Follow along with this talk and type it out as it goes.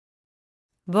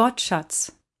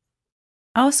Wortschatz.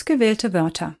 Ausgewählte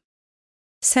Wörter.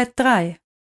 Set 3.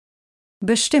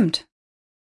 Bestimmt.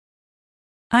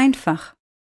 Einfach.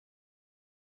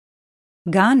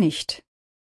 Gar nicht.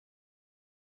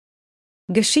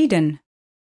 Geschieden.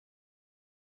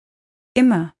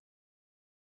 Immer.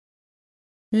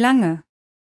 Lange.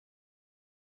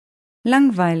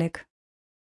 Langweilig.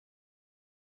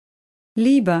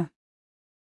 Lieber.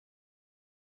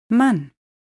 Mann.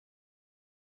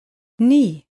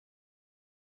 Nie.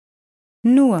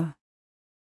 Nur.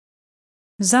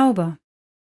 Sauber.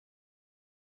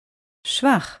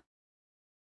 Schwach.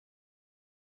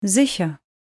 Sicher.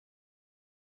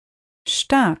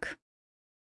 Stark.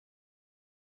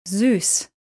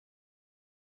 Süß.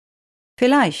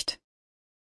 Vielleicht.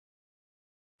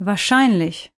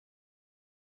 Wahrscheinlich.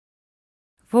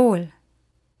 Wohl.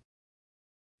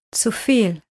 Zu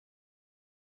viel.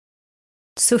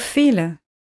 Zu viele.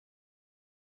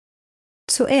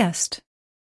 Zuerst.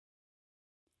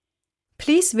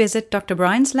 Please visit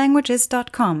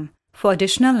drbrianslanguages.com for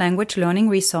additional language learning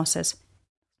resources.